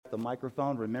the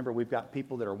microphone. Remember, we've got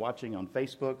people that are watching on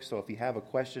Facebook, so if you have a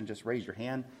question, just raise your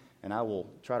hand, and I will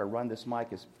try to run this mic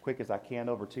as quick as I can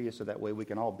over to you so that way we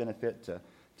can all benefit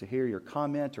to hear your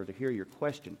comment or to hear your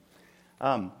question.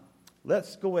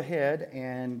 Let's go ahead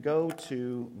and go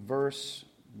to verse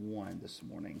 1 this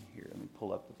morning. Here, let me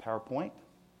pull up the PowerPoint.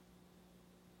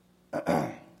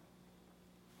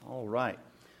 All right.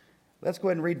 Let's go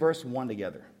ahead and read verse 1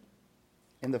 together.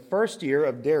 In the first year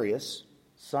of Darius,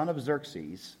 son of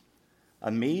Xerxes,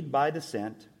 a Mede by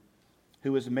descent,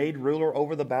 who was made ruler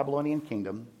over the Babylonian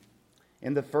kingdom,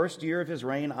 in the first year of his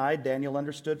reign, I, Daniel,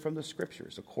 understood from the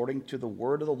Scriptures, according to the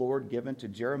word of the Lord given to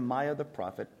Jeremiah the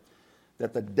prophet,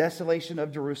 that the desolation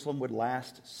of Jerusalem would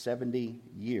last 70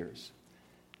 years.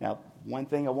 Now, one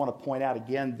thing I want to point out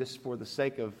again, this for the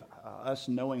sake of us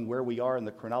knowing where we are in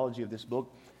the chronology of this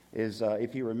book, is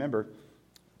if you remember,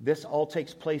 this all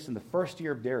takes place in the first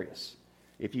year of Darius.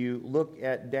 If you look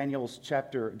at Daniel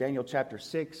chapter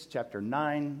 6, chapter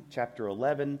 9, chapter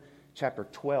 11, chapter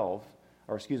 12,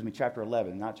 or excuse me, chapter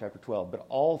 11, not chapter 12, but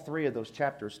all three of those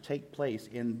chapters take place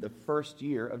in the first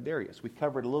year of Darius. We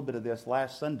covered a little bit of this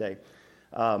last Sunday.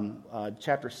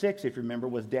 Chapter 6, if you remember,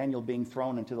 was Daniel being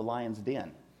thrown into the lion's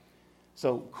den.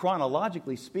 So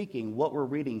chronologically speaking, what we're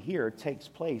reading here takes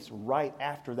place right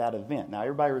after that event. Now,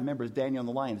 everybody remembers Daniel in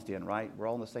the lion's den, right? We're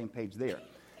all on the same page there.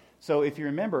 So if you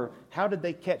remember, how did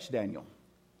they catch Daniel?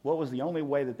 What was the only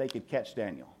way that they could catch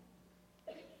Daniel?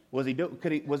 Was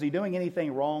he doing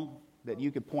anything wrong that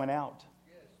you could point out?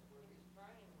 Yes, well, he's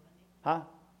praying, wasn't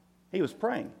he? He was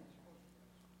praying. He's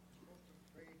supposed to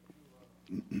pray to the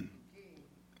king.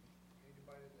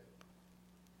 Anybody that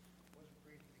wasn't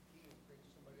praying to the king, prayed to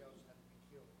somebody else, had to be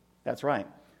killed. That's right.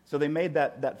 So they made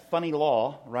that funny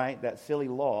law, right, that silly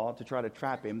law to try to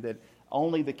trap him, that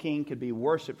only the king could be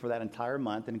worshipped for that entire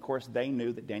month. And, of course, they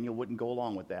knew that Daniel wouldn't go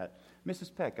along with that.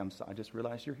 Mrs. Peck, I just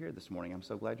realized you're here this morning. I'm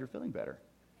so glad you're feeling better.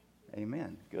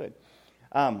 Amen. Good.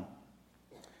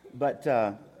 But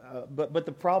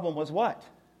the problem was what?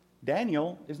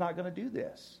 Daniel is not going to do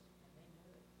this.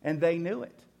 And they knew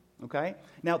it. Okay?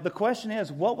 Now, the question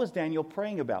is, what was Daniel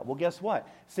praying about? Well, guess what?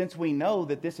 Since we know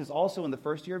that this is also in the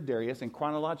first year of Darius and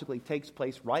chronologically takes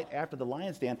place right after the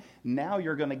lion's den, now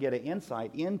you're going to get an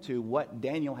insight into what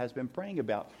Daniel has been praying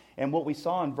about. And what we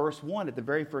saw in verse 1 at the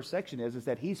very first section is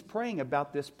that he's praying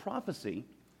about this prophecy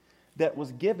that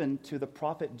was given to the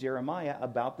prophet Jeremiah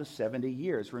about the 70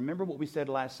 years. Remember what we said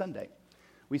last Sunday.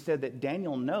 We said that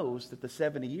Daniel knows that the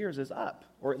 70 years is up,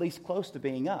 or at least close to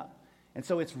being up. And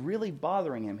so it's really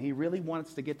bothering him. He really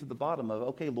wants to get to the bottom of,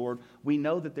 okay, Lord, we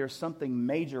know that there's something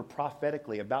major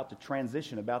prophetically about the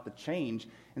transition, about the change.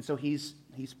 And so he's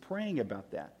praying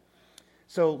about that.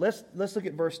 So let's look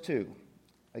at verse 2.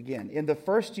 Again, in the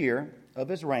first year of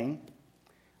his reign,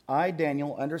 I,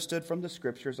 Daniel, understood from the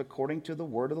Scriptures, according to the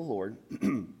word of the Lord,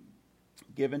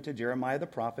 given to Jeremiah the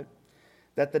prophet,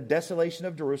 that the desolation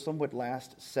of Jerusalem would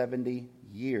last 70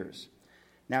 years.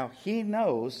 Now, he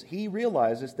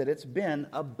realizes that it's been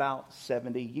about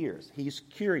 70 years. He's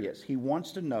curious. He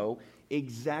wants to know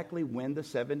exactly when the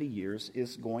 70 years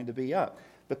is going to be up.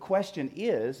 The question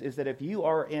is that if you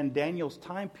are in Daniel's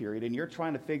time period and you're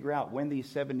trying to figure out when these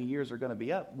 70 years are going to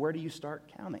be up, where do you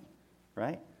start counting,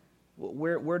 right?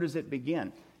 Where does it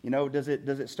begin? Does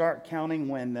it start counting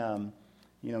when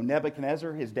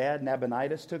Nebuchadnezzar, his dad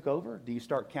Nabonidus, took over? Do you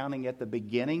start counting at the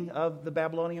beginning of the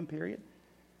Babylonian period?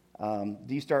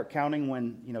 Do you start counting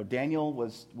when Daniel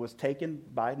was taken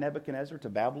by Nebuchadnezzar to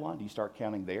Babylon? Do you start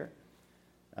counting there?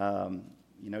 Do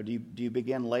you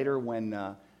begin later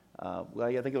when? I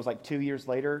think it was like 2 years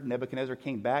later. Nebuchadnezzar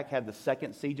came back, had the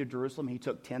second siege of Jerusalem. He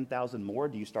took 10,000 more.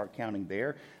 Do you start counting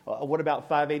there? What about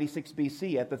 586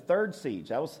 BC at the third siege?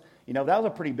 That was a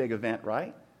pretty big event,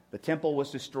 right? The temple was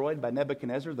destroyed by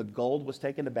Nebuchadnezzar. The gold was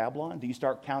taken to Babylon. Do you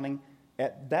start counting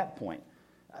at that point?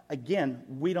 Again,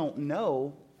 we don't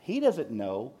know. He doesn't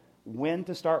know when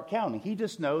to start counting. He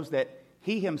just knows that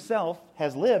he himself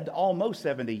has lived almost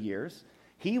 70 years.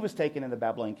 He was taken into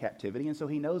Babylonian captivity, and so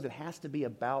he knows it has to be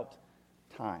about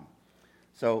time.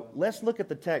 So let's look at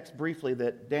the text briefly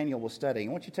that Daniel was studying.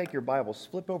 I want you to take your Bibles,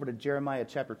 flip over to Jeremiah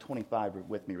chapter 25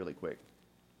 with me really quick.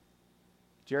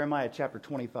 Jeremiah chapter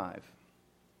 25.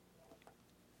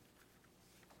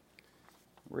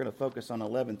 We're going to focus on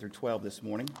 11 through 12 this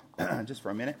morning, just for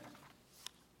a minute.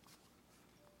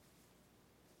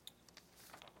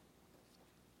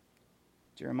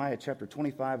 Jeremiah chapter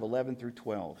 25, 11 through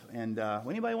 12. And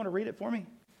anybody want to read it for me?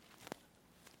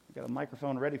 I've got a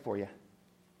microphone ready for you.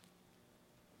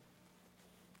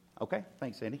 Okay,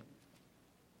 thanks, Sandy. There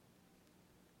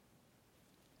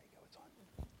you go, it's on.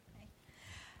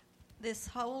 This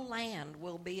whole land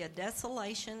will be a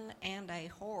desolation and a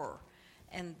horror,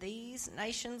 and these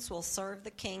nations will serve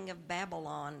the king of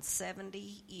Babylon 70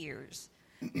 years.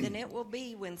 Then it will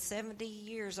be when 70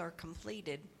 years are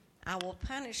completed, I will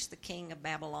punish the king of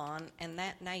Babylon and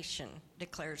that nation,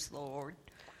 declares the Lord,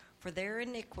 for their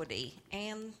iniquity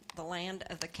and the land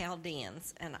of the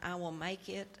Chaldeans, and I will make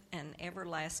it an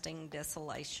everlasting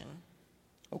desolation.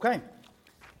 Okay.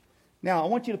 Now, I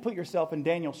want you to put yourself in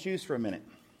Daniel's shoes for a minute.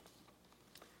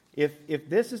 If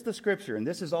this is the scripture, and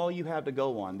this is all you have to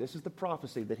go on, this is the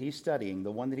prophecy that he's studying,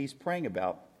 the one that he's praying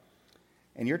about,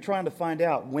 and you're trying to find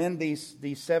out when these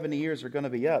 70 years are going to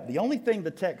be up, the only thing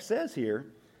the text says here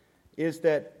is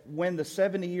that when the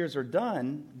 70 years are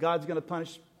done, God's going to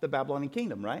punish the Babylonian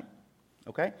kingdom, right?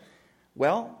 Okay?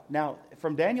 Well, now,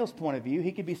 from Daniel's point of view,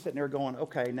 he could be sitting there going,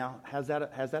 okay, now, has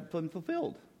that been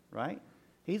fulfilled, right?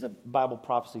 He's a Bible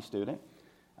prophecy student.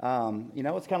 It's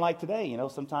kind of like today.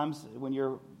 Sometimes when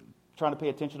you're trying to pay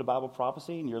attention to Bible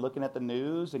prophecy and you're looking at the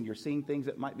news and you're seeing things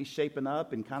that might be shaping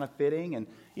up and kind of fitting, and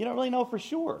you don't really know for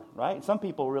sure, right? Some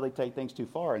people really take things too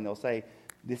far and they'll say,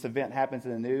 this event happens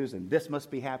in the news and this must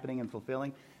be happening and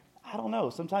fulfilling. I don't know.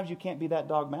 Sometimes you can't be that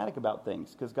dogmatic about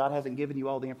things because God hasn't given you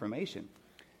all the information.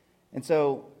 And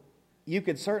so you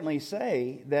could certainly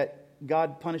say that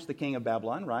God punished the king of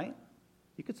Babylon, right?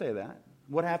 You could say that.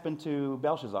 What happened to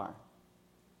Belshazzar?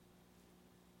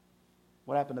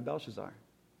 What happened to Belshazzar?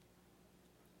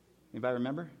 Anybody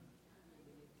remember?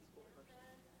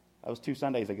 That was 2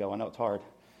 Sundays ago. I know it's hard.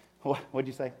 What'd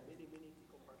you say?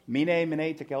 Mene,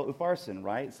 Mene, Tekel, Upharsin,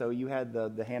 right? So you had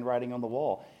the handwriting on the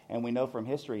wall. And we know from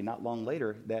history, not long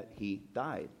later, that he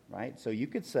died, right? So you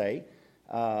could say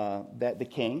that the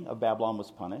king of Babylon was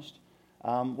punished.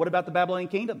 What about the Babylonian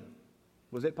kingdom?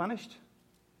 Was it punished?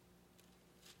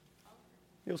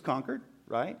 It was conquered,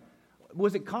 right?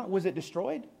 Was it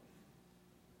destroyed?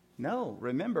 No.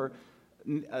 Remember,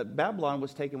 Babylon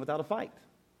was taken without a fight,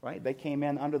 right? They came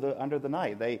in under the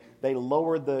night. They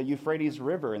lowered the Euphrates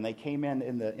River and they came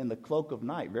in the cloak of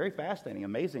night. Very fascinating,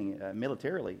 amazing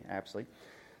militarily, actually.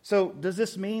 So does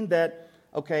this mean that,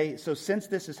 okay, so since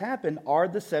this has happened, are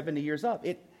the 70 years up?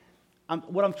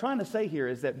 What I'm trying to say here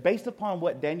is that based upon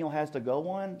what Daniel has to go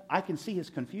on, I can see his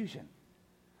confusion.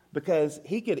 Because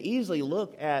he could easily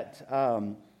look at,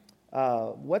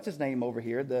 what's his name over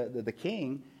here, the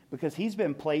king, because he's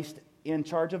been placed in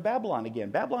charge of Babylon again.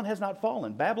 Babylon has not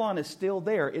fallen. Babylon is still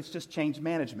there. It's just changed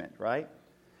management, right?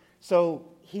 So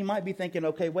he might be thinking,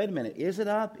 okay, wait a minute. Is it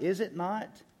up? Is it not?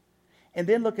 And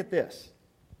then look at this.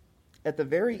 At the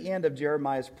very end of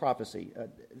Jeremiah's prophecy,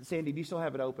 Sandy, do you still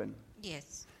have it open?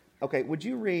 Yes. Okay, would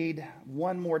you read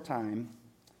one more time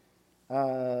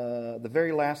the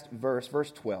very last verse,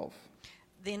 verse 12?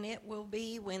 Then it will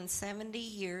be when 70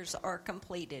 years are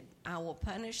completed, I will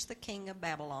punish the king of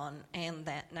Babylon and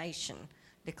that nation,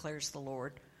 declares the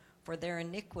Lord, for their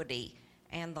iniquity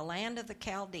and the land of the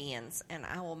Chaldeans, and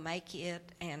I will make it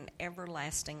an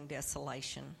everlasting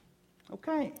desolation.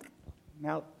 Okay.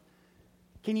 Now,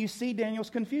 can you see Daniel's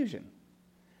confusion?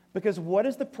 Because what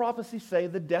does the prophecy say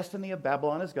the destiny of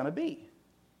Babylon is going to be?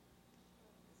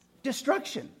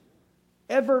 Destruction.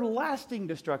 Everlasting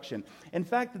destruction. In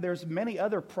fact, there's many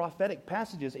other prophetic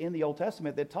passages in the Old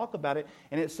Testament that talk about it,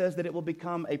 and it says that it will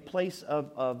become a place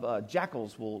of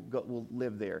jackals will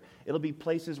live there. It'll be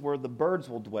places where the birds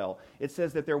will dwell. It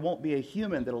says that there won't be a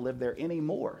human that'll live there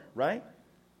anymore, right?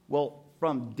 Well,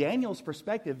 from Daniel's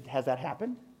perspective, has that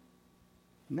happened?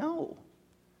 No.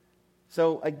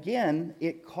 So again,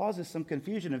 it causes some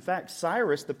confusion. In fact,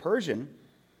 Cyrus the Persian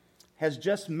has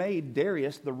just made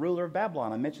Darius the ruler of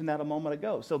Babylon. I mentioned that a moment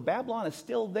ago. So Babylon is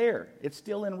still there. It's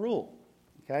still in rule.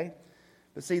 Okay?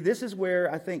 But see, this is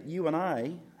where I think you and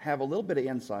I have a little bit of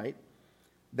insight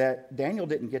that Daniel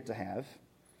didn't get to have.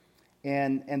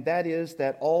 And that is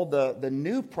that all the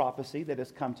new prophecy that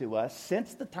has come to us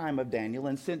since the time of Daniel,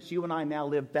 and since you and I now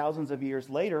live thousands of years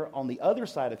later on the other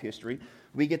side of history,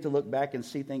 we get to look back and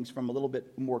see things from a little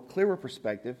bit more clearer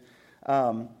perspective.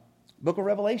 Book of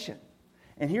Revelation.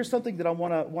 And here's something that I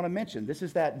want to mention. This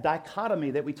is that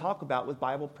dichotomy that we talk about with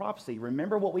Bible prophecy.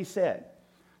 Remember what we said.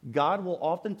 God will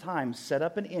oftentimes set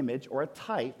up an image or a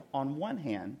type on one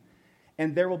hand,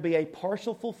 and there will be a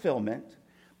partial fulfillment,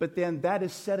 but then that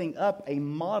is setting up a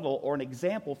model or an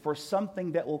example for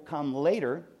something that will come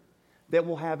later that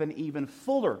will have an even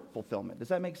fuller fulfillment. Does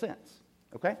that make sense?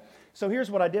 Okay? So here's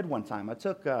what I did one time.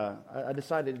 I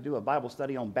decided to do a Bible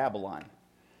study on Babylon.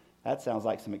 That sounds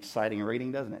like some exciting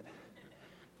reading, doesn't it?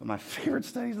 One of my favorite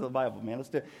studies of the Bible, man. Let's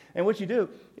do it. And what you do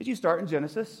is you start in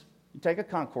Genesis. You take a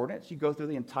concordance. You go through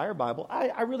the entire Bible.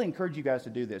 I really encourage you guys to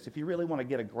do this. If you really want to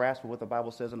get a grasp of what the Bible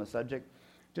says on a subject,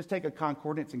 Just take a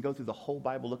concordance and go through the whole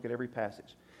Bible, look at every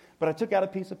passage. But I took out a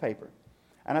piece of paper,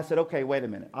 and I said, okay, wait a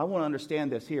minute. I want to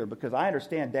understand this here because I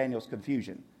understand Daniel's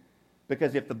confusion.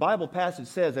 Because if the Bible passage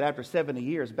says that after 70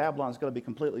 years, Babylon is going to be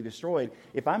completely destroyed,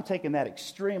 if I'm taking that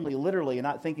extremely literally and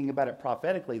not thinking about it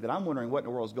prophetically, then I'm wondering what in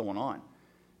the world is going on.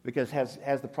 Because has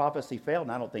the prophecy failed?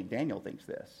 And I don't think Daniel thinks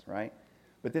this, right?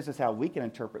 But this is how we can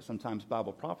interpret sometimes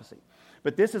Bible prophecy.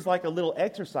 But this is like a little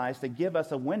exercise to give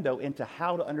us a window into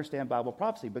how to understand Bible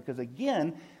prophecy. Because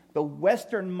again, the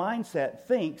Western mindset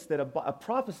thinks that a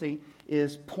prophecy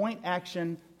is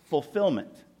point-action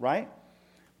fulfillment, right?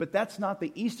 But that's not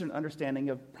the Eastern understanding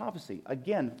of prophecy.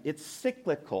 Again, it's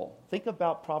cyclical. Think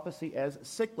about prophecy as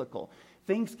cyclical.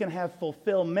 Things can have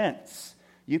fulfillments.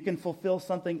 You can fulfill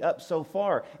something up so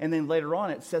far, and then later on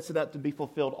it sets it up to be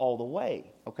fulfilled all the way,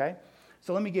 okay?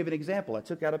 So let me give you an example. I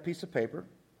took out a piece of paper,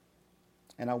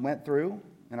 and I went through,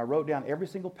 and I wrote down every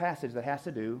single passage that has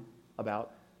to do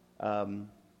about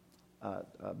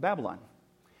Babylon.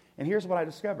 And here's what I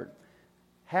discovered.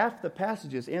 Half the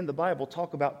passages in the Bible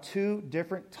talk about two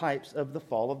different types of the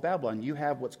fall of Babylon. You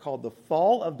have what's called the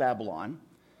fall of Babylon,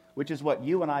 which is what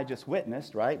you and I just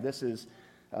witnessed, right? This is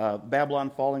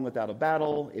Babylon falling without a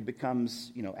battle. It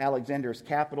becomes, Alexander's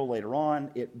capital later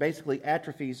on. It basically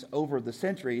atrophies over the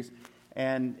centuries.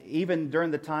 And even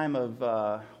during the time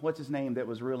of, what's his name that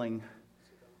was ruling?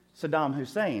 Saddam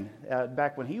Hussein,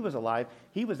 back when he was alive,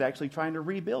 he was actually trying to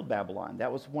rebuild Babylon.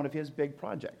 That was one of his big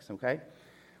projects, okay?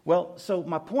 Well, so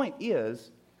my point is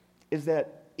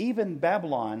that even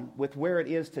Babylon, with where it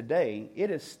is today, it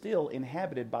is still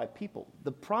inhabited by people.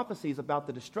 The prophecies about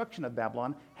the destruction of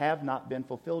Babylon have not been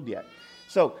fulfilled yet.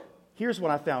 So here's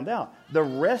what I found out. The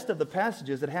rest of the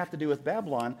passages that have to do with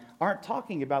Babylon aren't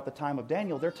talking about the time of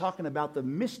Daniel. They're talking about the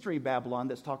mystery Babylon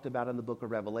that's talked about in the book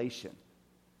of Revelation.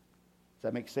 Does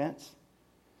that make sense?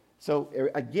 So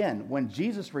again, when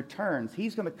Jesus returns,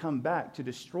 he's going to come back to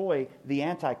destroy the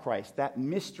Antichrist, that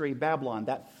mystery Babylon,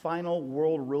 that final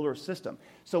world ruler system.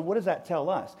 So what does that tell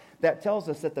us? That tells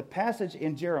us that the passage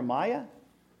in Jeremiah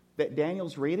that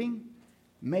Daniel's reading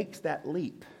makes that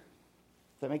leap.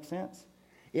 Does that make sense?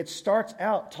 It starts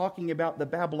out talking about the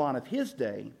Babylon of his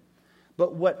day,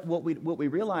 but what we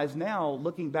realize now,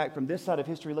 looking back from this side of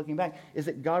history, looking back, is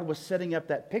that God was setting up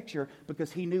that picture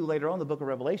because he knew later on in the book of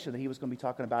Revelation that he was going to be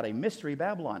talking about a mystery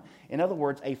Babylon. In other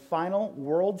words, a final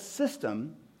world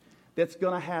system that's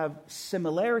going to have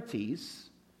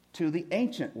similarities to the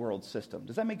ancient world system.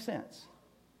 Does that make sense?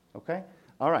 Okay?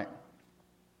 All right.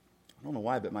 I don't know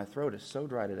why, but my throat is so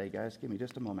dry today, guys. Give me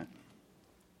just a moment.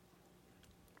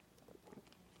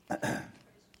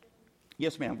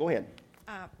 Yes, ma'am. Go ahead.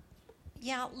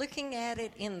 Yeah, looking at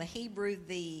it in the Hebrew,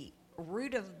 the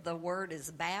root of the word is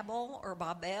Babel or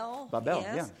Babel. Babel,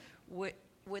 yes. yeah.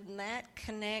 Wouldn't that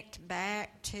connect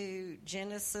back to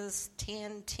Genesis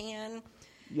 10:10?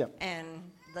 Yep. And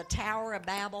the Tower of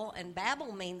Babel. And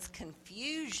Babel means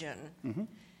confusion. Mm-hmm.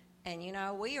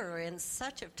 And, we are in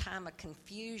such a time of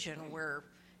confusion where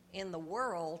in the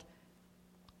world,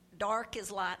 dark is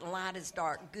light and light is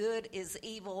dark. Good is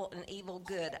evil and evil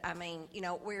good. I mean,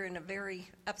 we're in a very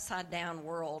upside down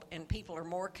world and people are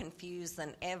more confused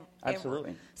than ever.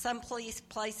 Absolutely. Some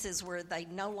places where they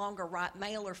no longer write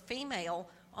male or female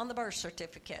on the birth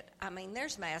certificate. I mean,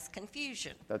 there's mass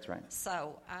confusion. That's right.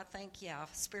 So I think,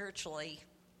 spiritually,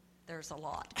 there's a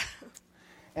lot.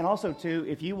 And also, too,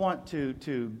 if you want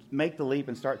to make the leap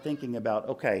and start thinking about,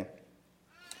 okay,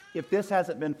 if this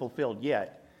hasn't been fulfilled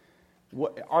yet,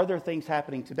 are there things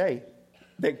happening today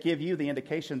that give you the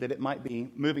indication that it might be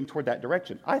moving toward that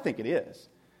direction? I think it is.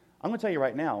 I'm going to tell you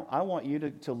right now, I want you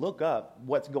to look up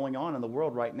what's going on in the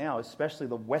world right now, especially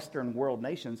the Western world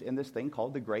nations, in this thing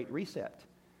called the Great Reset.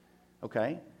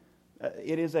 Okay?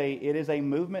 It is a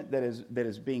movement that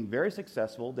is being very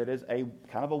successful, that is a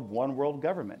kind of a one world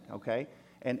government, okay?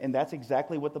 And that's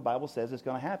exactly what the Bible says is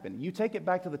going to happen. You take it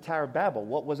back to the Tower of Babel,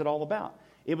 what was it all about?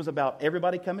 It was about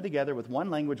everybody coming together with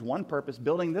one language, one purpose,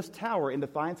 building this tower in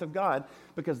defiance of God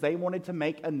because they wanted to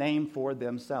make a name for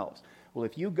themselves. Well,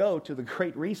 if you go to the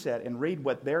Great Reset and read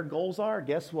what their goals are,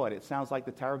 guess what? It sounds like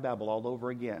the Tower of Babel all over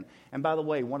again. And by the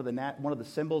way, one of the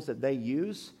symbols that they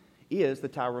use is the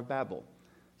Tower of Babel.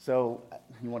 So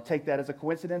you want to take that as a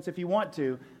coincidence if you want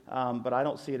to, but I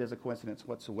don't see it as a coincidence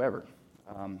whatsoever.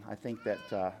 I think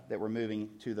that we're moving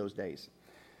to those days.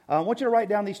 I want you to write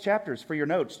down these chapters for your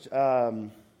notes.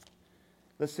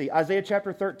 Let's see, Isaiah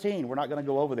chapter 13. We're not going to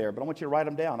go over there, but I want you to write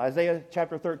them down. Isaiah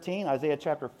chapter 13, Isaiah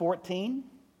chapter 14,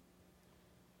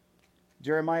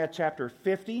 Jeremiah chapter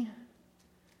 50,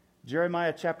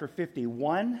 Jeremiah chapter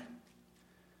 51.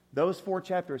 Those 4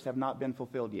 chapters have not been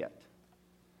fulfilled yet.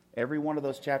 Every one of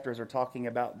those chapters are talking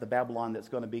about the Babylon that's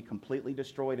going to be completely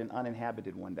destroyed and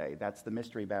uninhabited one day. That's the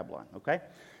mystery Babylon, okay?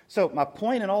 So my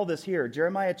point in all this here,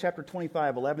 Jeremiah chapter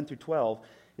 25, 11 through 12,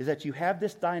 is that you have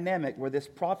this dynamic where this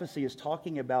prophecy is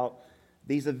talking about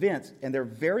these events, and they're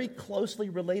very closely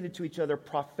related to each other,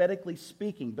 prophetically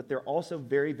speaking, but they're also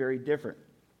very, very different.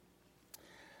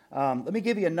 Let me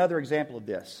give you another example of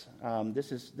this.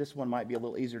 This one might be a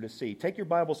little easier to see. Take your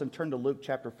Bibles and turn to Luke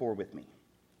chapter 4 with me.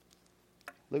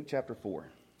 Luke chapter 4.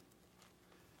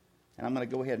 And I'm going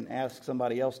to go ahead and ask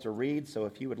somebody else to read, so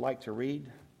if you would like to read,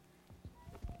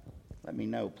 let me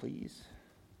know, please.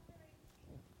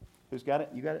 Who's got it?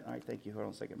 You got it? All right, thank you. Hold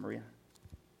on a second, Maria.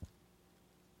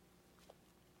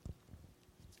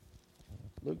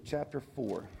 Luke chapter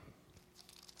 4.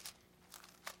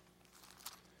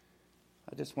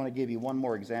 I just want to give you one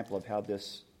more example of how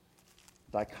this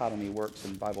dichotomy works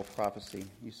in Bible prophecy.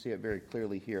 You see it very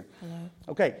clearly here. Hello.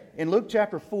 Okay, in Luke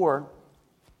chapter 4,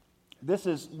 this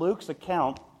is Luke's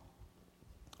account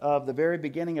of the very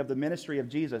beginning of the ministry of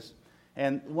Jesus.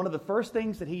 And one of the first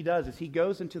things that he does is he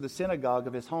goes into the synagogue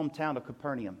of his hometown of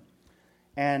Capernaum.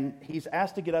 And he's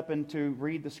asked to get up and to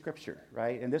read the scripture,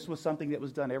 right? And this was something that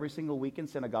was done every single week in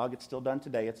synagogue. It's still done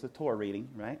today. It's the Torah reading,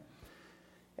 right?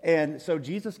 And so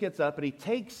Jesus gets up and he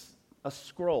takes a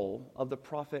scroll of the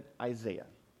prophet Isaiah.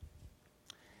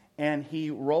 And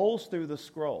he rolls through the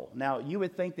scroll. Now, you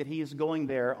would think that he is going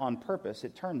there on purpose.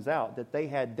 It turns out that they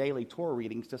had daily Torah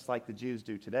readings just like the Jews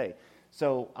do today.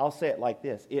 So I'll say it like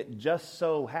this. It just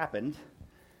so happened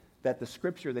that the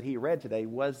scripture that he read today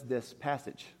was this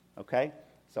passage, okay?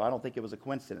 So I don't think it was a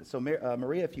coincidence. So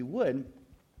Maria, if you would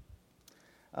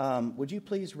you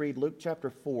please read Luke chapter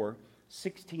 4,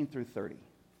 16 through 30?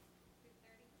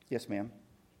 Yes, ma'am.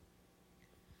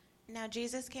 Now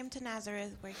Jesus came to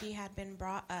Nazareth, where he had been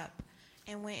brought up,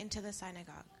 and went into the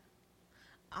synagogue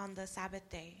on the Sabbath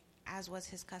day, as was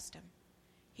his custom.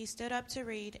 He stood up to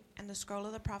read, and the scroll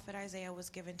of the prophet Isaiah was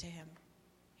given to him.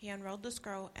 He unrolled the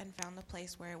scroll and found the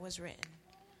place where it was written,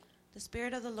 "The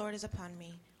Spirit of the Lord is upon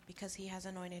me, because he has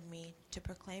anointed me to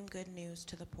proclaim good news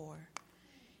to the poor.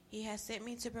 He has sent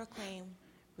me to proclaim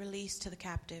release to the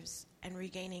captives and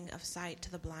regaining of sight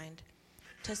to the blind,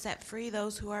 to set free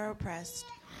those who are oppressed,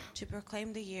 to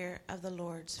proclaim the year of the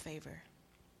Lord's favor."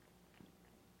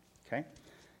 Okay.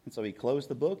 And so he closed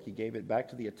the book, he gave it back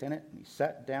to the attendant, and he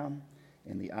sat down,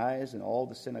 and the eyes and all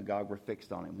the synagogue were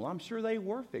fixed on him. Well, I'm sure they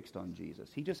were fixed on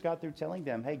Jesus. He just got through telling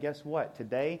them, hey, guess what?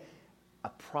 Today, a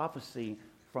prophecy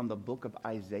from the book of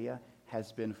Isaiah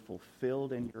has been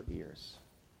fulfilled in your ears.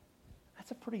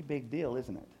 That's a pretty big deal,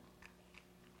 isn't it?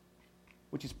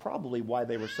 Which is probably why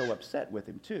they were so upset with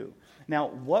him too. Now,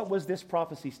 what was this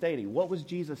prophecy stating? What was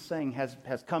Jesus saying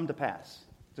has come to pass?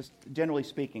 Just generally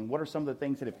speaking, what are some of the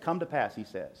things that have come to pass, he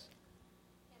says?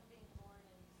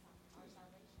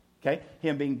 Okay,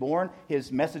 him being born,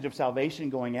 his message of salvation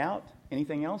going out.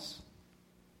 Anything else?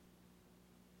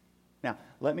 Now,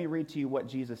 let me read to you what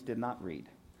Jesus did not read.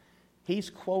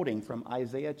 He's quoting from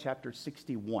Isaiah chapter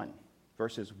 61,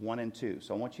 verses 1 and 2.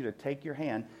 So I want you to take your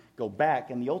hand, go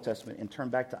back in the Old Testament, and turn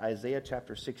back to Isaiah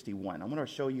chapter 61. I'm going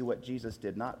to show you what Jesus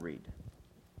did not read.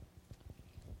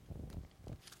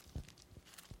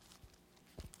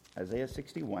 Isaiah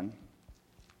 61,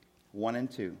 1 and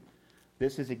 2.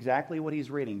 This is exactly what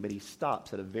he's reading, but he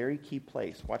stops at a very key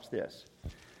place. Watch this.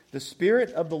 "The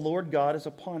Spirit of the Lord God is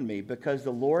upon me, because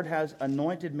the Lord has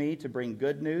anointed me to bring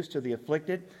good news to the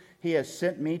afflicted. He has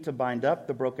sent me to bind up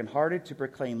the brokenhearted, to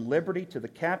proclaim liberty to the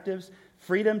captives,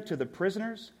 freedom to the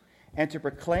prisoners, and to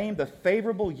proclaim the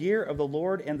favorable year of the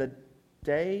Lord and the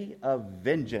day of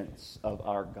vengeance of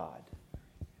our God."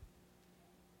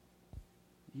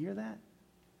 You hear that?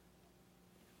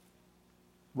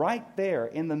 Right there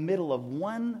in the middle of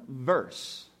one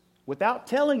verse, without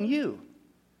telling you,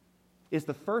 is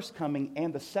the first coming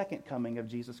and the second coming of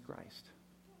Jesus Christ.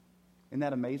 Isn't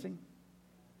that amazing?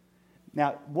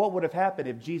 Now, what would have happened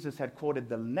if Jesus had quoted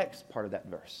the next part of that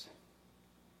verse?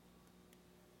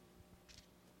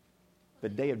 The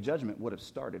day of judgment would have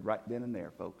started right then and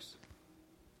there, folks.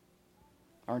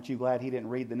 Aren't you glad he didn't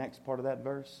read the next part of that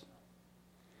verse?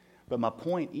 But my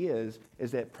point is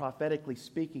that prophetically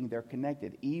speaking, they're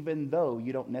connected, even though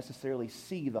you don't necessarily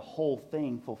see the whole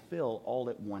thing fulfill all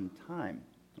at one time.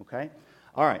 Okay?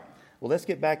 All right. Well, let's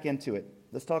get back into it.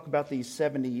 Let's talk about these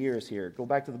 70 years here. Go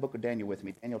back to the book of Daniel with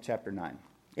me, Daniel chapter 9.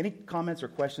 Any comments or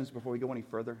questions before we go any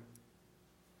further?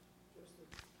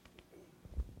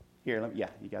 Here,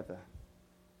 you got the...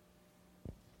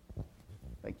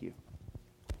 Thank you.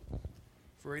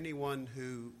 For anyone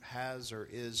who has or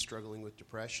is struggling with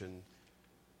depression,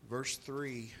 verse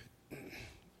 3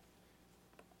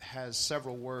 has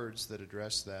several words that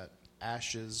address that: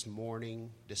 ashes, mourning,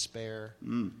 despair.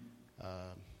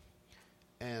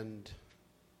 And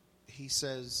he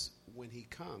says when he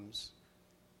comes,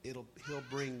 he'll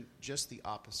bring just the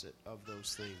opposite of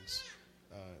those things: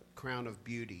 crown of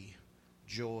beauty,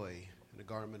 joy, and a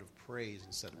garment of praise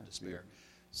instead of despair.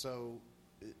 So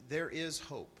there is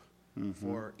hope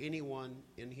for anyone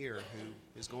in here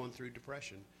who is going through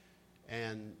depression,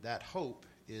 and that hope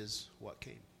is what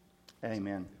came.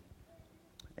 Amen.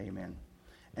 Amen.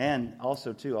 And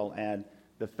also, too, I'll add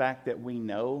the fact that we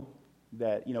know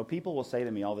that, people will say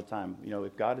to me all the time,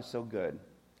 if God is so good,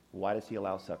 why does he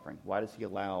allow suffering? Why does he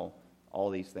allow all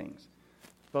these things?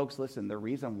 Folks, listen, the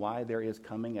reason why there is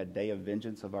coming a day of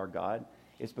vengeance of our God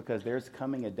is because there's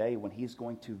coming a day when he's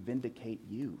going to vindicate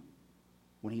you,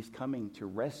 when he's coming to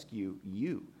rescue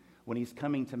you, when he's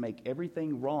coming to make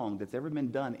everything wrong that's ever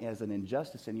been done as an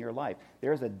injustice in your life.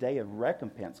 There's a day of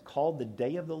recompense called the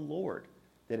day of the Lord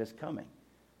that is coming.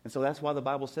 And so that's why the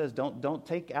Bible says don't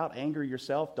take out anger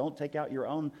yourself. Don't take out your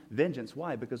own vengeance.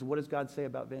 Why? Because what does God say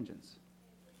about vengeance?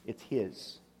 It's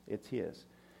his. It's his.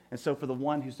 And so for the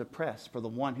one who's oppressed, for the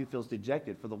one who feels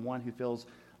dejected, for the one who feels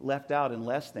left out and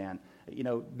less than,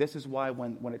 this is why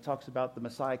when it talks about the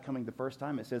Messiah coming the first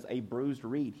time, it says, a bruised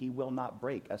reed he will not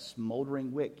break, a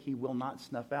smoldering wick he will not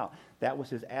snuff out. That was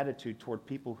his attitude toward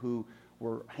people who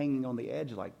were hanging on the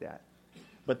edge like that.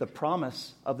 But the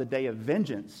promise of the day of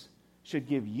vengeance should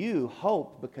give you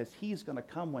hope, because he's going to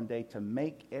come one day to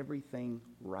make everything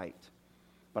right.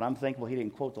 But I'm thankful he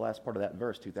didn't quote the last part of that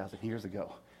verse 2,000 years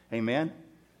ago. Amen?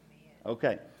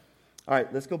 Okay. All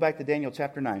right, let's go back to Daniel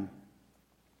chapter 9.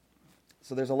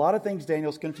 So there's a lot of things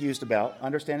Daniel's confused about,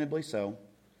 understandably so.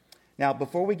 Now,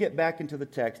 before we get back into the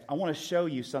text, I want to show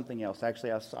you something else.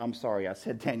 Actually, I'm sorry, I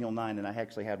said Daniel 9, and I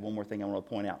actually had one more thing I want to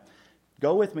point out.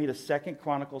 Go with me to 2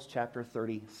 Chronicles chapter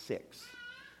 36.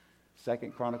 2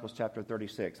 Chronicles chapter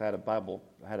 36. I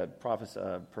had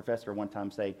a professor one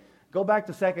time say, go back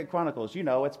to 2 Chronicles.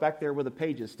 It's back there where the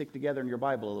pages stick together in your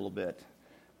Bible a little bit.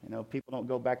 People don't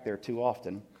go back there too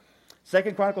often.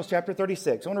 2 Chronicles chapter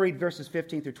 36. I want to read verses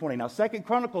 15 through 20. Now, 2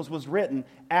 Chronicles was written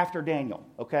after Daniel,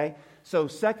 okay? So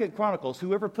 2 Chronicles,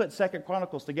 whoever put 2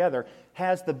 Chronicles together,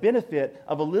 has the benefit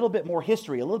of a little bit more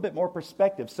history, a little bit more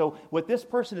perspective. So what this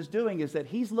person is doing is that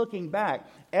he's looking back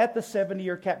at the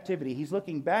 70-year captivity. He's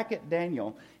looking back at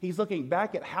Daniel. He's looking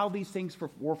back at how these things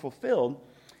were fulfilled.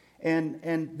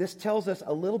 And this tells us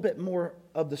a little bit more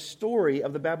of the story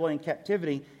of the Babylonian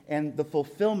captivity and the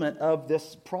fulfillment of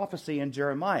this prophecy in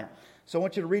Jeremiah. So I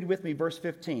want you to read with me verse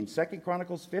 15. 2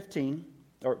 Chronicles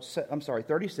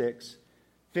 36,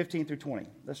 15 through 20.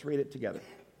 Let's read it together.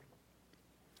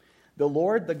 The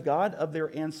Lord, the God of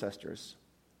their ancestors,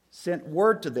 sent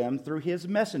word to them through his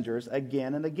messengers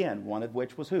again and again, one of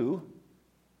which was who?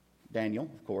 Daniel,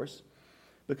 of course,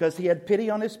 because he had pity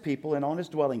on his people and on his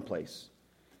dwelling place.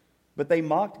 But they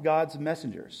mocked God's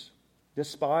messengers,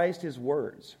 despised his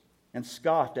words, and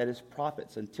scoffed at his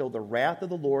prophets until the wrath of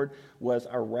the Lord was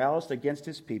aroused against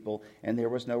his people, and there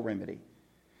was no remedy.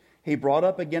 He brought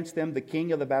up against them the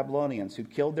king of the Babylonians, who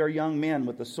killed their young men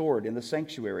with the sword in the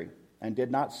sanctuary, and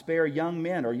did not spare young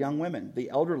men or young women, the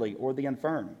elderly or the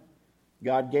infirm.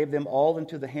 God gave them all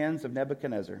into the hands of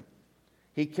Nebuchadnezzar.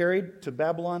 He carried to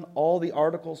Babylon all the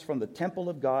articles from the temple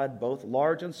of God, both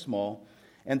large and small,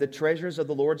 and the treasures of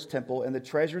the Lord's temple, and the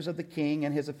treasures of the king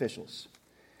and his officials.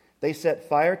 They set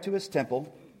fire to his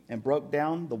temple and broke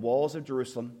down the walls of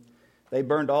Jerusalem. They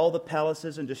burned all the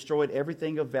palaces and destroyed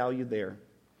everything of value there.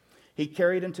 He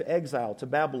carried into exile to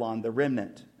Babylon the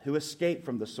remnant who escaped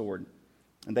from the sword,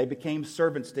 and they became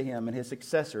servants to him and his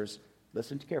successors.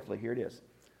 Listen carefully, here it is.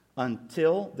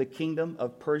 Until the kingdom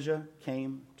of Persia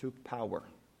came to power.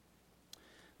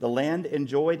 The land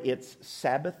enjoyed its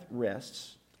Sabbath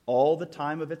rests. All the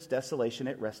time of its desolation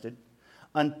it rested,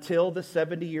 until the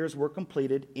 70 years were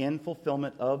completed in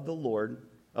fulfillment of the word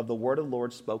of the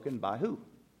Lord spoken by who?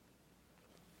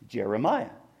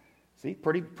 Jeremiah. See,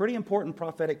 pretty important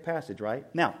prophetic passage, right?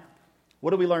 Now,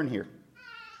 what do we learn here?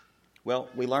 Well,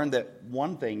 we learned that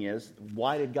one thing is,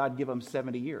 why did God give them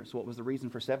 70 years? What was the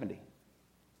reason for 70?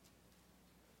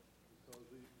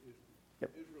 Because the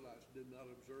Israelites did not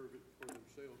observe it for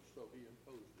themselves, so he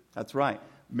imposed it. That's right.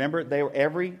 Remember, they were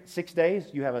every 6 days,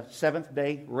 you have a seventh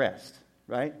day rest,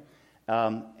 right?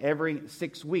 Every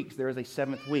 6 weeks, there is a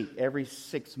seventh week. Every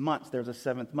 6 months, there's a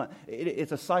seventh month.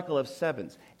 It's a cycle of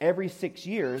sevens. Every 6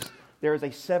 years, there is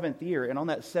a seventh year. And on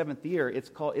that seventh year, it's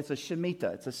a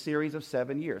Shemitah. It's a series of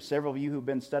 7 years. Several of you who've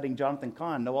been studying Jonathan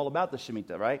Cahn know all about the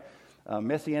Shemitah, right?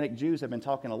 Messianic Jews have been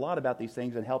talking a lot about these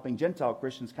things and helping Gentile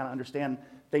Christians kind of understand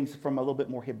things from a little bit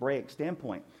more Hebraic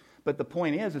standpoint. But the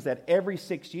point is that every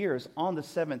 6 years, on the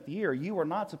 7th year, you are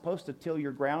not supposed to till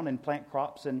your ground and plant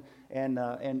crops and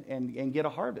get a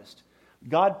harvest.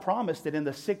 God promised that in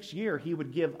the 6th year He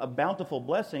would give a bountiful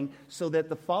blessing so that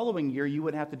the following year you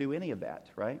wouldn't have to do any of that,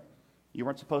 right? You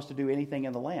weren't supposed to do anything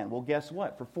in the land. Well, guess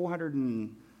what? For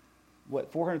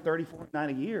 430,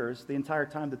 490 years, the entire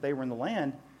time that they were in the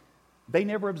land, they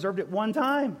never observed it one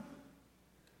time.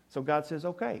 So God says,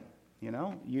 okay,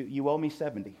 you owe me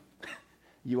 70.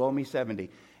 You owe me 70.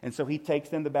 And so He takes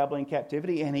them to Babylonian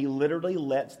captivity, and He literally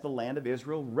lets the land of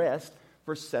Israel rest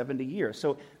for 70 years.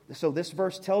 So this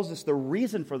verse tells us the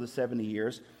reason for the 70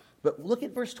 years. But look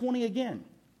at verse 20 again.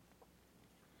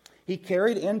 He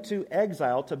carried into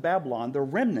exile to Babylon the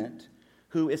remnant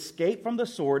who escaped from the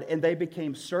sword, and they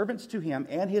became servants to him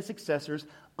and his successors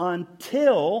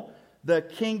until the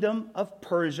kingdom of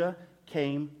Persia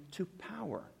came to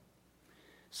power.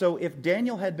 So if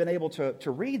Daniel had been able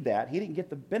to read that, he didn't get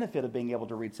the benefit of being able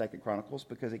to read 2 Chronicles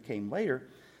because it came later.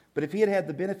 But if he had had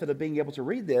the benefit of being able to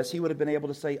read this, he would have been able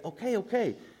to say,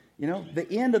 okay, the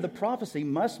end of the prophecy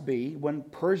must be when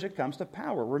Persia comes to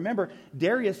power. Remember,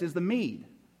 Darius is the Mede,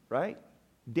 right?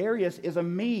 Darius is a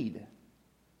Mede.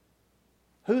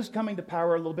 Who's coming to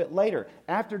power a little bit later?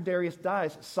 After Darius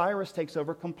dies, Cyrus takes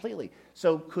over completely.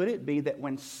 So could it be that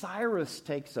when Cyrus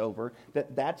takes over,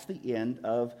 that's the end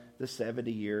of the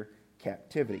 70-year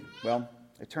captivity? Well,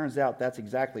 it turns out that's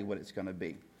exactly what it's going to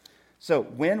be. So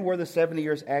when were the 70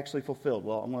 years actually fulfilled?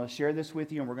 Well, I'm going to share this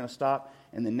with you, and we're going to stop.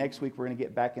 And then next week, we're going to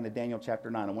get back into Daniel chapter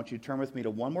 9. I want you to turn with me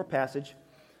to one more passage,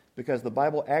 because the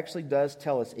Bible actually does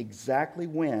tell us exactly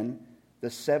when the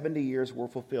 70 years were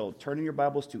fulfilled. Turn in your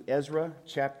Bibles to Ezra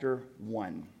chapter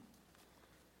 1.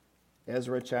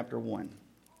 Ezra chapter 1.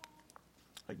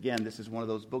 Again, this is one of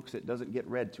those books that doesn't get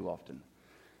read too often.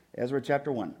 Ezra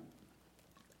chapter 1.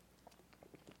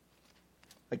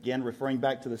 Again, referring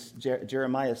back to this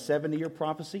Jeremiah's 70-year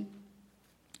prophecy.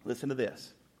 Listen to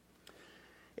this.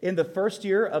 In the first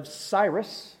year of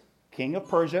Cyrus, king of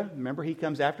Persia, remember he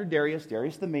comes after Darius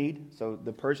the Mede, so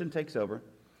the Persian takes over,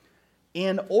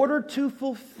 in order to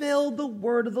fulfill the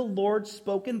word of the Lord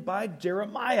spoken by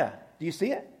Jeremiah. Do you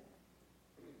see it?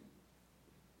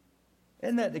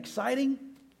 Isn't that exciting?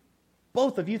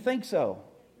 Both of you think so.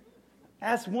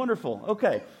 That's wonderful.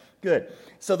 Okay, good.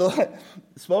 So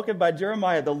spoken by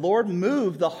Jeremiah, the Lord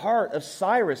moved the heart of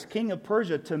Cyrus, king of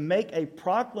Persia, to make a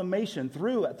proclamation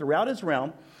throughout his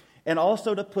realm, and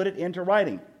also to put it into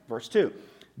writing. Verse 2.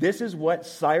 This is what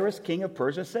Cyrus, king of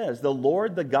Persia, says. The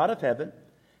Lord, the God of heaven,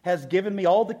 has given me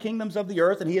all the kingdoms of the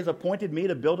earth, and He has appointed me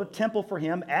to build a temple for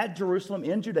Him at Jerusalem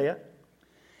in Judea.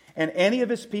 And any of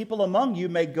His people among you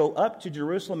may go up to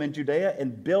Jerusalem in Judea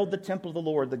and build the temple of the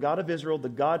Lord, the God of Israel, the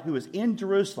God who is in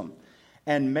Jerusalem,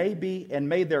 and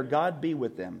may their God be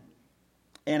with them.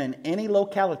 And in any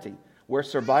locality where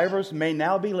survivors may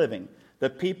now be living,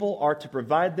 the people are to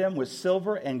provide them with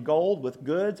silver and gold, with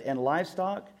goods and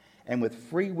livestock, and with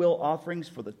free will offerings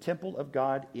for the temple of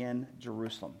God in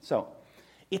Jerusalem. So,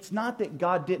 it's not that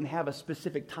God didn't have a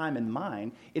specific time in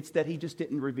mind. It's that He just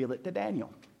didn't reveal it to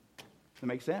Daniel. Does that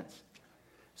make sense?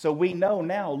 So we know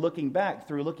now, looking back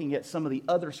through looking at some of the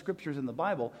other scriptures in the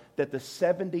Bible, that the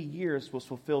 70 years was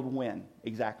fulfilled when?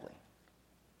 Exactly.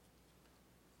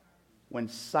 When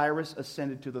Cyrus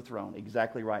ascended to the throne.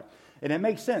 Exactly right. And it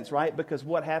makes sense, right? Because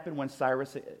what happened when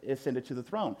Cyrus ascended to the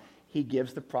throne? He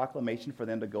gives the proclamation for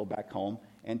them to go back home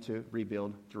and to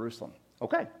rebuild Jerusalem.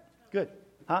 Okay, good.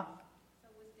 Huh?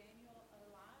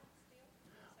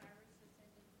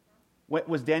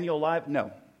 Was Daniel alive?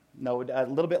 No. A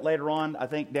little bit later on. I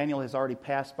think Daniel has already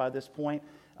passed by this point.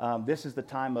 This is the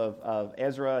time of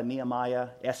Ezra, Nehemiah,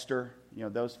 Esther,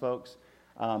 those folks.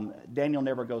 Daniel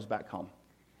never goes back home.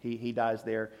 He dies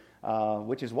there,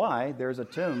 which is why there's a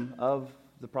tomb of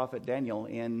the prophet Daniel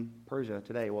in Persia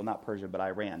today. Well, not Persia, but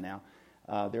Iran now.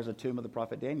 There's a tomb of the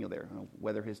prophet Daniel there.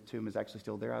 Whether his tomb is actually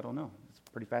still there, I don't know. It's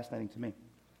pretty fascinating to me.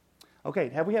 Okay,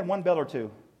 have we had one bell or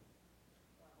two?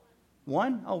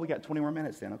 One? Oh, we got 20 more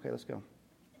minutes then. Okay, let's go.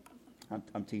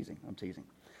 I'm teasing.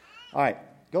 All right,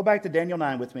 go back to Daniel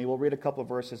 9 with me. We'll read a couple of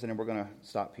verses and then we're going to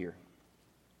stop here.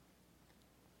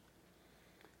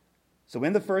 So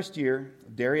in the first year,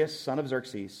 Darius, son of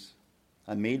Xerxes,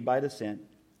 a Mede by descent,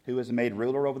 who was made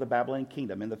ruler over the Babylonian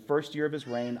kingdom, in the first year of his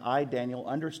reign, I, Daniel,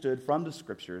 understood from the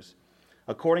scriptures,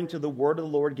 according to the word of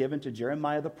the Lord given to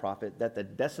Jeremiah the prophet, that the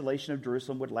desolation of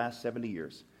Jerusalem would last 70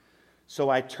 years. So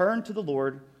I turned to the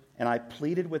Lord, and I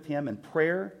pleaded with Him in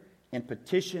prayer, in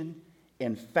petition,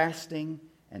 in fasting,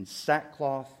 and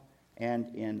sackcloth,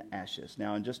 and in ashes.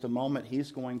 Now, in just a moment,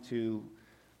 he's going to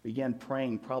begin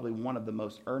praying probably one of the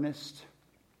most earnest,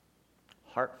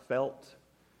 heartfelt,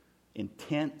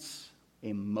 intense,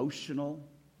 emotional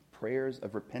prayers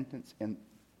of repentance in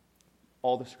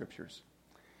all the Scriptures.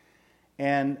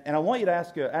 And I want you to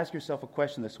ask yourself a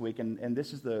question this week, and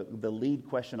this is the lead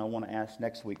question I want to ask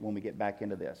next week when we get back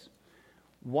into this.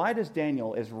 Why does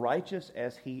Daniel, as righteous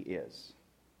as he is,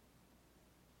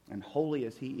 and holy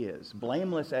as he is,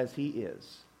 blameless as he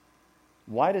is,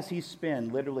 why does he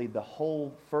spend literally the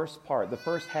whole first part, the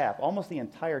first half, almost the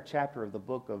entire chapter of the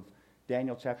book of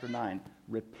Daniel chapter 9,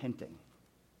 repenting?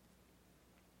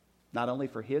 Not only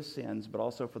for his sins, but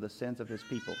also for the sins of his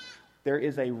people. There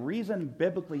is a reason,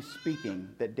 biblically speaking,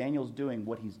 that Daniel's doing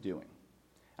what he's doing.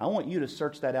 I want you to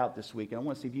search that out this week, and I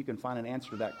want to see if you can find an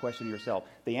answer to that question yourself.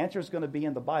 The answer is going to be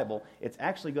in the Bible. It's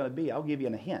actually going to be, I'll give you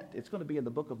a hint, it's going to be in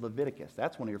the book of Leviticus.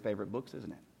 That's one of your favorite books,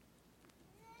 isn't it?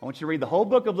 I want you to read the whole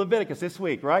book of Leviticus this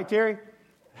week, right, Terry?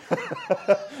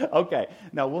 Okay.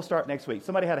 No, we'll start next week.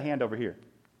 Somebody had a hand over here.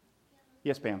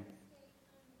 Yes, Pam.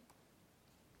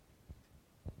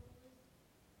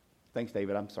 Thanks,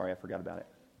 David. I'm sorry, I forgot about it.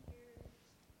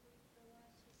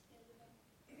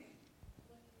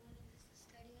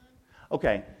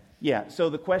 Okay, yeah, so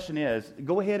the question is,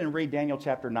 go ahead and read Daniel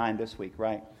chapter 9 this week,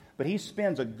 right? But he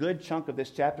spends a good chunk of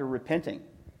this chapter repenting.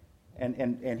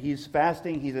 And he's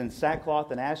fasting, he's in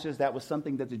sackcloth and ashes. That was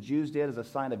something that the Jews did as a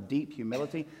sign of deep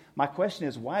humility. My question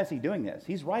is, why is he doing this?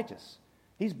 He's righteous.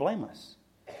 He's blameless.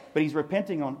 But he's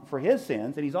repenting for his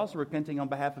sins, and he's also repenting on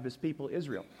behalf of his people,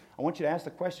 Israel. I want you to ask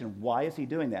the question, why is he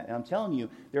doing that? And I'm telling you,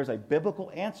 there's a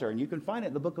biblical answer, and you can find it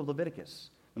in the book of Leviticus.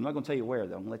 I'm not going to tell you where,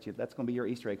 though. I'm going to let you. That's going to be your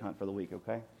Easter egg hunt for the week,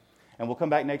 okay? And we'll come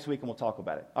back next week, and we'll talk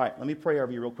about it. All right, let me pray over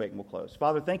you real quick, and we'll close.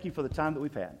 Father, thank you for the time that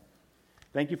we've had.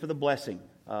 Thank you for the blessing,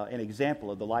 an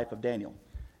example of the life of Daniel.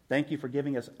 Thank you for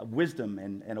giving us a wisdom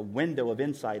and a window of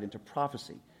insight into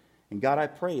prophecy. And God, I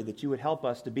pray that you would help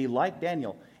us to be like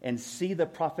Daniel and see the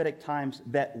prophetic times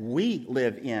that we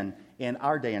live in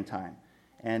our day and time.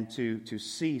 And to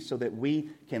see so that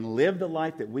we can live the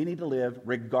life that we need to live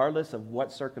regardless of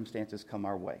what circumstances come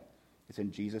our way. It's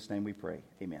in Jesus' name we pray.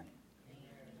 Amen.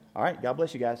 All right. God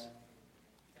bless you guys.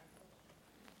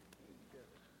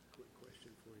 Quick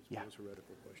question for you. Yeah. Those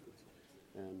heretical questions.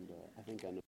 And I think I know.